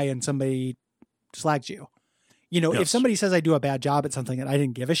you try and somebody slags you. If somebody says I do a bad job at something and I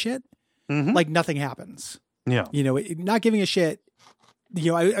didn't give a shit, like nothing happens. Yeah. Not giving a shit.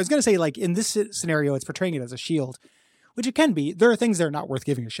 I was going to say, like, in this scenario, it's portraying it as a shield, which it can be. There are things that are not worth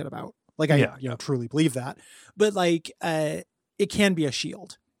giving a shit about. Like, I truly believe that. But, like, it can be a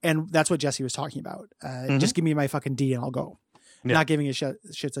shield. And that's what Jesse was talking about. Just give me my fucking D and I'll go. Yeah. Not giving a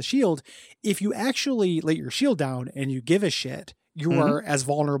shit's a shield. If you actually let your shield down and you give a shit, you are as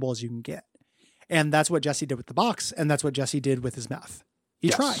vulnerable as you can get. And that's what Jesse did with the box. And that's what Jesse did with his meth. He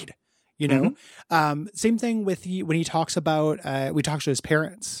tried. Same thing with when he talks about, we talked to his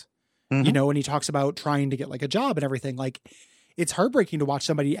parents, and he talks about trying to get like a job and everything. Like, it's heartbreaking to watch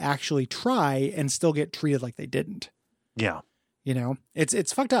somebody actually try and still get treated like they didn't. Yeah.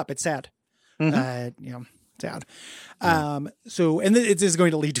 It's fucked up. It's sad. Sad. So, and it is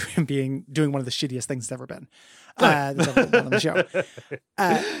going to lead to him doing one of the shittiest things that's ever been, that's ever been on the show.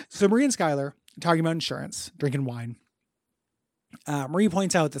 So Marie and Skylar talking about insurance, drinking wine. Marie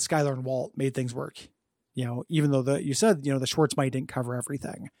points out that Skylar and Walt made things work, even though you said, the Schwartz money didn't cover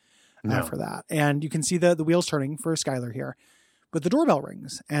everything for that. And you can see the wheels turning for Skylar here, but the doorbell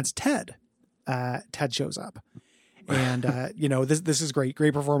rings and it's Ted. Ted shows up and, this is great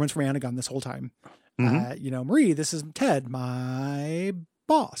performance from Anna Gunn this whole time. Marie, this is Ted, my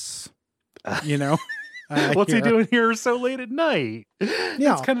boss, what's he doing here so late at night?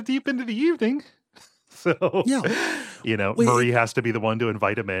 Yeah. It's kind of deep into the evening. So, Marie has to be the one to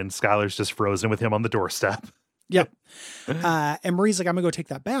invite him in. Skylar's just frozen with him on the doorstep. Yep. And Marie's like, I'm gonna go take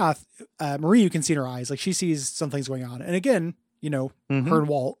that bath. Marie, you can see in her eyes, like she sees something's going on. And again, her and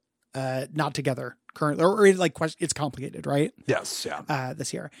Walt, not together currently, or like it's complicated, right? Yes. Yeah.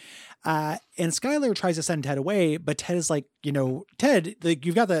 This year. And Skylar tries to send Ted away, but Ted is like, Ted, like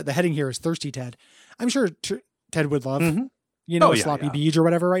you've got the heading here is thirsty Ted. I'm sure Ted would love sloppy beach or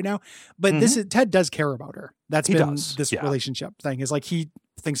whatever right now. But Ted does care about her. That's this relationship thing is like, he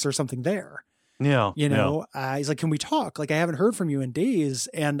thinks there's something there. Yeah. He's like, can we talk? Like, I haven't heard from you in days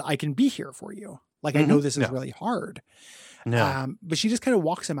and I can be here for you. Like, I know this is really hard. But she just kind of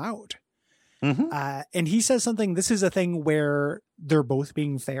walks him out. And he says something, this is a thing where they're both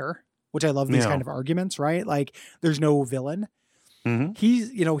being fair, which I love these kind of arguments, right? Like there's no villain.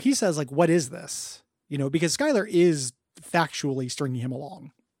 He says like, what is this? Because Skylar is factually stringing him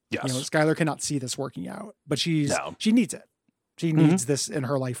along. Yes. Skylar cannot see this working out, but she needs it. She needs this in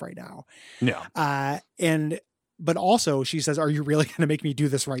her life right now. Yeah. But also she says, are you really going to make me do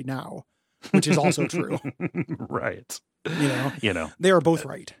this right now? Which is also true. Right. They are both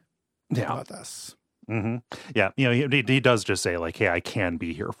right about this. Yeah. He does just say like, hey, I can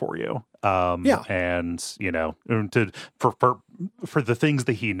be here for you. And for the things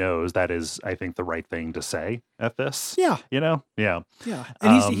that he knows, that is, I think, the right thing to say at this. Yeah. Yeah. And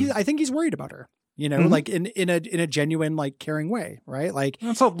I think he's worried about her, like in a genuine, like caring way. Right. Like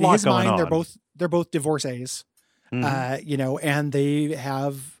that's a lot in his going mind, on. they're both divorcees, and they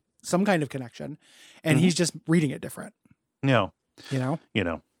have some kind of connection and he's just reading it different. And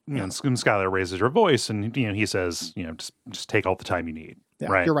Skylar raises her voice and, he says, just take all the time you need. Yeah,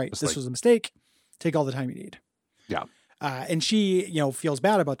 right. You're right. This was a mistake. Take all the time you need. Yeah. And she, feels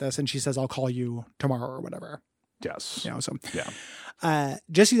bad about this and she says, I'll call you tomorrow or whatever. Yes.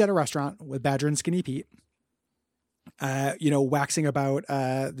 Jesse's at a restaurant with Badger and Skinny Pete, waxing about,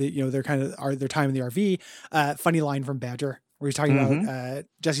 their time in the RV. Funny line from Badger where he's talking about,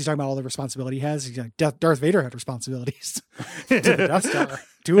 Jesse's talking about all the responsibility he has. He's like, Darth Vader had responsibilities to the Death Star,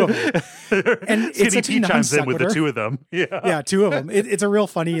 2 of them. And it's such a chimes in with the 2 of them. Yeah, 2 of them. It's a real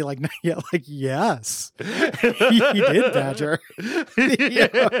funny, yes, he did, Badger.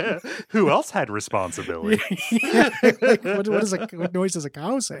 Who else had responsibility? What noise does a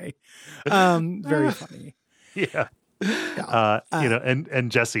cow say? Very funny. Yeah.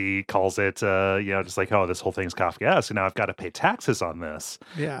 And Jesse calls it, just like, oh, this whole thing's Kafkaesque, and now I've got to pay taxes on this.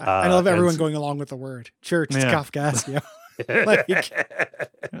 Yeah, I love everyone going along with the word. Church, it's Kafkaesque.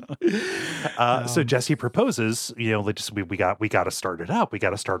 So Jesse proposes, we got to start it up. We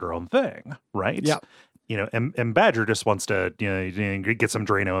got to start our own thing, right? Yeah. And Badger just wants to, get some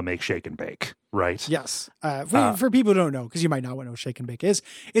Drano and make shake and bake, right? Yes. For people who don't know, because you might not know what shake and bake is,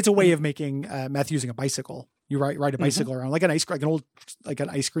 it's a way of making meth using a bicycle. You ride a bicycle around like an ice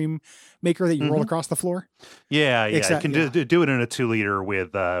cream maker that you roll across the floor. Yeah. Except, you can do it in a 2-liter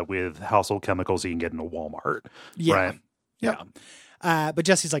with household chemicals you can get in a Walmart. Yeah. Right? Yep. Yeah. But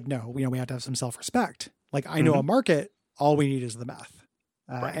Jesse's like, no, we have to have some self-respect. Like, I know a market. All we need is the meth.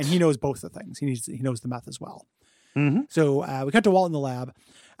 Right. And he knows both the things. He knows the meth as well. So we cut to Walt in the lab.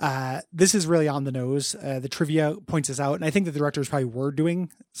 This is really on the nose. The trivia points this out. And I think that the directors probably were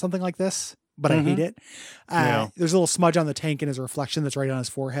doing something like this, but I hate it. There's a little smudge on the tank and his reflection that's right on his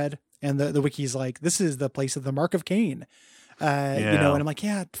forehead. And the wiki's like, this is the place of the mark of Cain. And I'm like,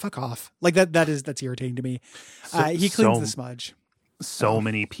 yeah, fuck off. Like that's irritating to me. He cleans the smudge. So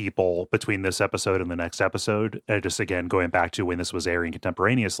many people between this episode and the next episode, just again, going back to when this was airing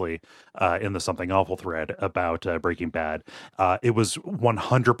contemporaneously in the Something Awful thread about Breaking Bad, it was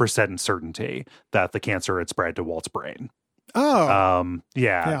 100% certainty that the cancer had spread to Walt's brain.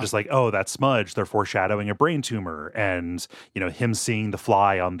 Just like, that smudge, they're foreshadowing a brain tumor, and him seeing the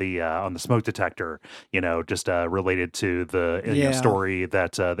fly on the smoke detector, just related to the story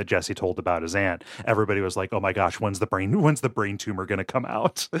that Jesse told about his aunt. Everybody was like, oh my gosh, when's the brain tumor going to come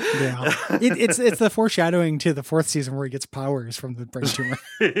out? It's the foreshadowing to the 4th season where he gets powers from the brain tumor.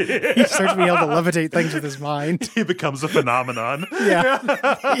 He starts being able to levitate things with his mind. He becomes a phenomenon.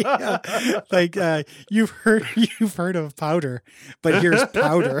 Like you've heard of powder. But here's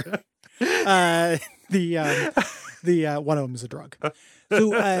powder. The one of them is a drug.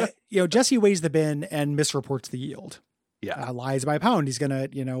 So Jesse weighs the bin and misreports the yield. Lies by a pound. He's gonna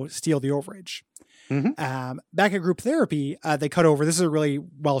steal the overage. Back at group therapy, they cut over. This is a really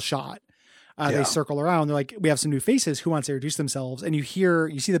well shot. They circle around. They're like, we have some new faces. Who wants to introduce themselves? And you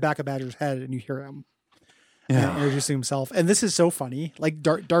see the back of Badger's head, and you hear him. Introducing himself, and this is so funny, like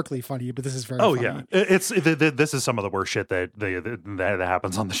darkly funny, but this is very funny. This is some of the worst shit that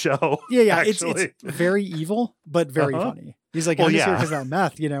happens on the show. It's very evil but very funny. He's like, I'm just here because of that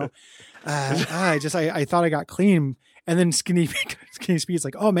meth, I thought I got clean, and then Skinny Speed's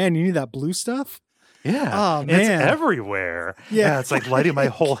like, oh man, you need that blue stuff. Oh, man. It's everywhere. It's like lighting my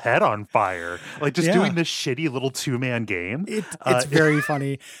whole head on fire. Like just doing this shitty little 2-man game. It's very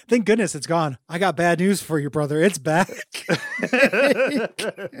funny. Thank goodness it's gone. I got bad news for you, brother. It's back.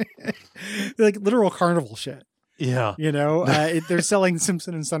 Like literal carnival shit. Yeah. They're selling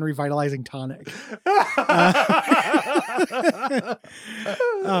Simpson and Son revitalizing tonic.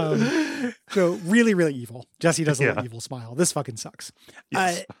 So really, really evil. Jesse does a little evil smile. This fucking sucks.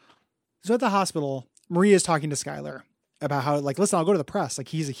 Yes. So at the hospital, Maria is talking to Skyler about how, like, listen, I'll go to the press. Like,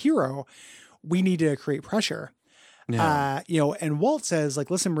 he's a hero. We need to create pressure. And Walt says,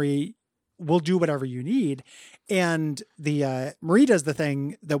 like, listen, Marie, we'll do whatever you need. And Marie does the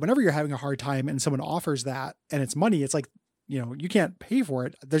thing that whenever you're having a hard time and someone offers that and it's money, it's like, you can't pay for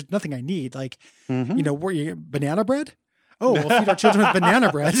it. There's nothing I need. Like, were you banana bread? Oh, we'll feed our children with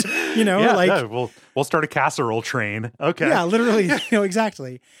banana bread. We'll start a casserole train. Okay. Yeah, literally,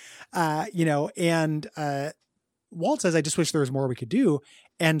 exactly. And Walt says, I just wish there was more we could do.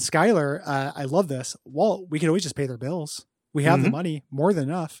 And Skyler, I love this. Walt, we could always just pay their bills. We have the money, more than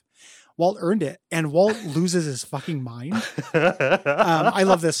enough. Walt earned it. And Walt loses his fucking mind. I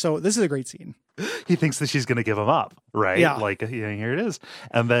love this. So this is a great scene. He thinks that she's going to give him up, right? Yeah. Like, here it is.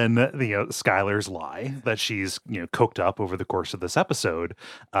 And then, Skyler's lie that she's, cooked up over the course of this episode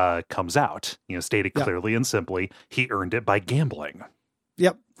comes out, stated clearly and simply, he earned it by gambling.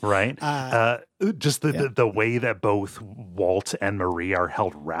 Yep. Right. Just the way that both Walt and Marie are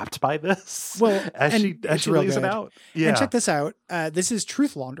held wrapped by this. Well, as she lays it out. Yeah. And check this out. This is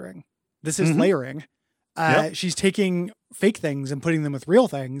truth laundering. This is layering. She's taking fake things and putting them with real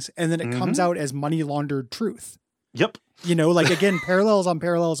things, and then it comes out as money laundered truth. Yep. Again, parallels on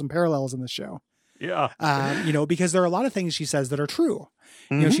parallels and parallels in this show. Yeah. Because there are a lot of things she says that are true.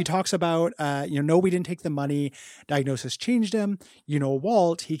 She talks about, no, we didn't take the money. Diagnosis changed him.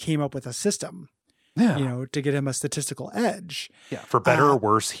 Walt, he came up with a system, to get him a statistical edge. Yeah. For better or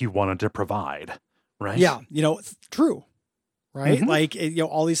worse, he wanted to provide. Right. Yeah. True. Right. Like,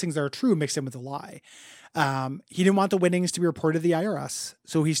 all these things that are true mixed in with a lie. He didn't want the winnings to be reported to the IRS.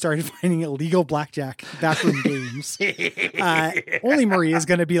 So he started finding illegal blackjack backroom games. Only Marie is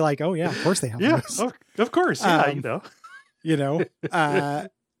going to be like, oh yeah, of course they have those. Of course. Yeah.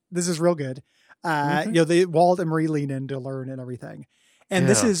 This is real good. They Walt and Marie lean in to learn and everything. And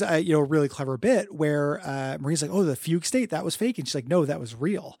this is a really clever bit where Marie's like, oh, the fugue state, that was fake. And she's like, no, that was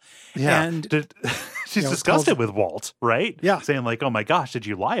real. Yeah. And she's discussed it with Walt, right? Yeah. Saying like, oh my gosh, did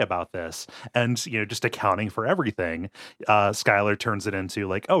you lie about this? And, just accounting for everything. Skyler turns it into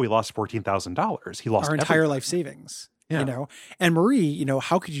like, oh, he lost $14,000. He lost our entire life savings, and Marie,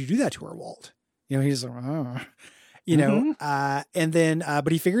 how could you do that to her, Walt? He's like, oh. And then,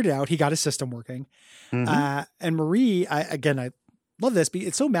 but he figured it out. He got his system working. And Marie, I love this.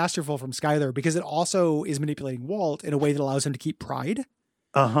 It's so masterful from Skylar because it also is manipulating Walt in a way that allows him to keep pride.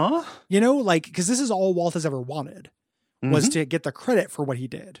 Because this is all Walt has ever wanted was to get the credit for what he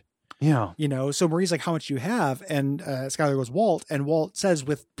did. Yeah. So Marie's like, how much do you have? And Skylar goes, Walt. And Walt says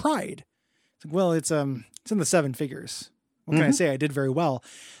with pride, it's like, well, it's in the 7 figures. What can I say? I did very well.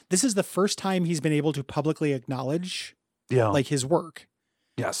 This is the first time he's been able to publicly acknowledge like his work.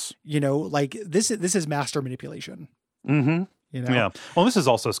 Yes. This is master manipulation. Yeah. Well, this is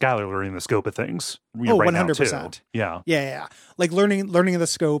also Skylar learning the scope of things. Right 100%. Now too. Yeah. Yeah. Like learning the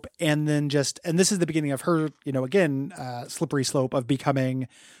scope, and then and this is the beginning of her, again, slippery slope of becoming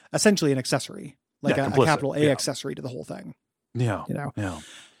essentially an accessory, like a capital A accessory to the whole thing. Yeah.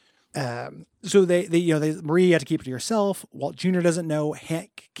 So they Marie, you have to keep it to yourself. Walt Jr. doesn't know.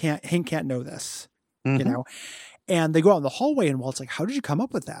 Hank can't know this, And they go out in the hallway, and Walt's like, how did you come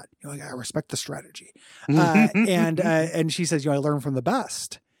up with that? I respect the strategy. And she says, I learned from the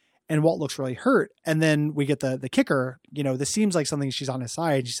best. And Walt looks really hurt. And then we get the kicker, this seems like something she's on his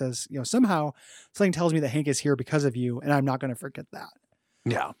side. She says, somehow something tells me that Hank is here because of you, and I'm not going to forget that.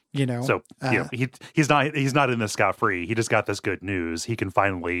 Yeah. So he's not in this scot-free. He just got this good news. He can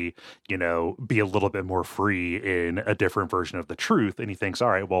finally, be a little bit more free in a different version of the truth. And he thinks, all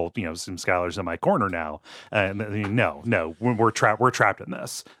right, well, some Skylar's in my corner now. And no, we're trapped in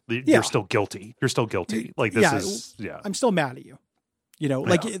this. You're still guilty. You're still guilty. Like this is I'm still mad at you.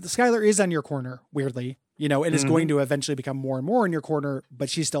 Skylar is on your corner, weirdly, and is going to eventually become more and more in your corner,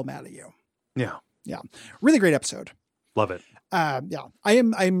 but she's still mad at you. Yeah. Yeah. Really great episode. Love it.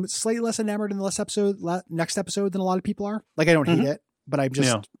 I'm slightly less enamored in the next episode than a lot of people are. Like, I don't hate it, but I'm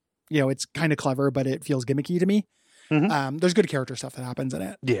just, it's kind of clever, but it feels gimmicky to me. There's good character stuff that happens in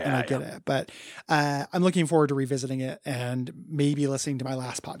it. Yeah. And I get it, but, I'm looking forward to revisiting it and maybe listening to my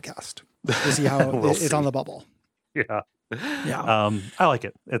last podcast to see how it's on the bubble. Yeah. Yeah. I like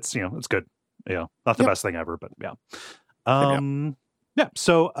it. It's, it's good. Yeah. Not the best thing ever, but yeah. Yeah.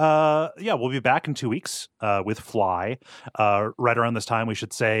 So, we'll be back in 2 weeks with Fly. Right around this time, we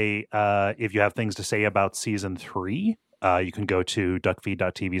should say, if you have things to say about season 3, you can go to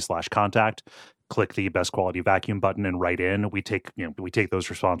duckfeed.tv/contact, click the best quality vacuum button, and write in. We take those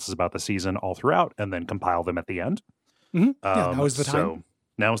responses about the season all throughout, and then compile them at the end. Now is the time. So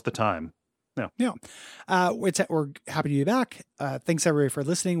now is the time. Yeah. We're happy to be back. Thanks everybody for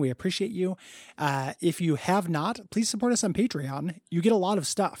listening. We appreciate you. If you have not, please support us on Patreon. You get a lot of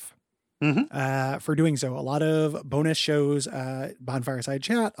stuff for doing so. A lot of bonus shows, Bonfireside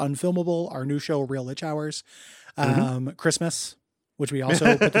Chat, Unfilmable, our new show, Real Lich Hours, Christmas, which we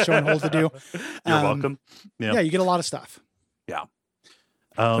also put the show on hold to do. You're welcome. Yeah, you get a lot of stuff. Yeah.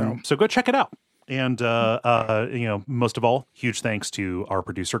 So go check it out. And, most of all, huge thanks to our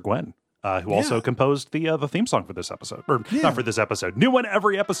producer, Gwen. Who also composed the theme song for this episode, or not for this episode, new one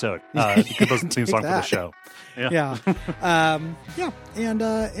every episode. He composed the theme song for the show. Yeah. And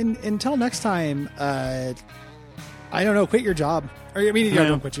until next time, I don't know, quit your job.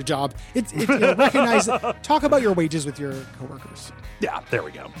 Don't quit your job. It's recognize, talk about your wages with your coworkers. Yeah, there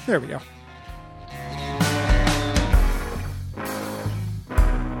we go. There we go.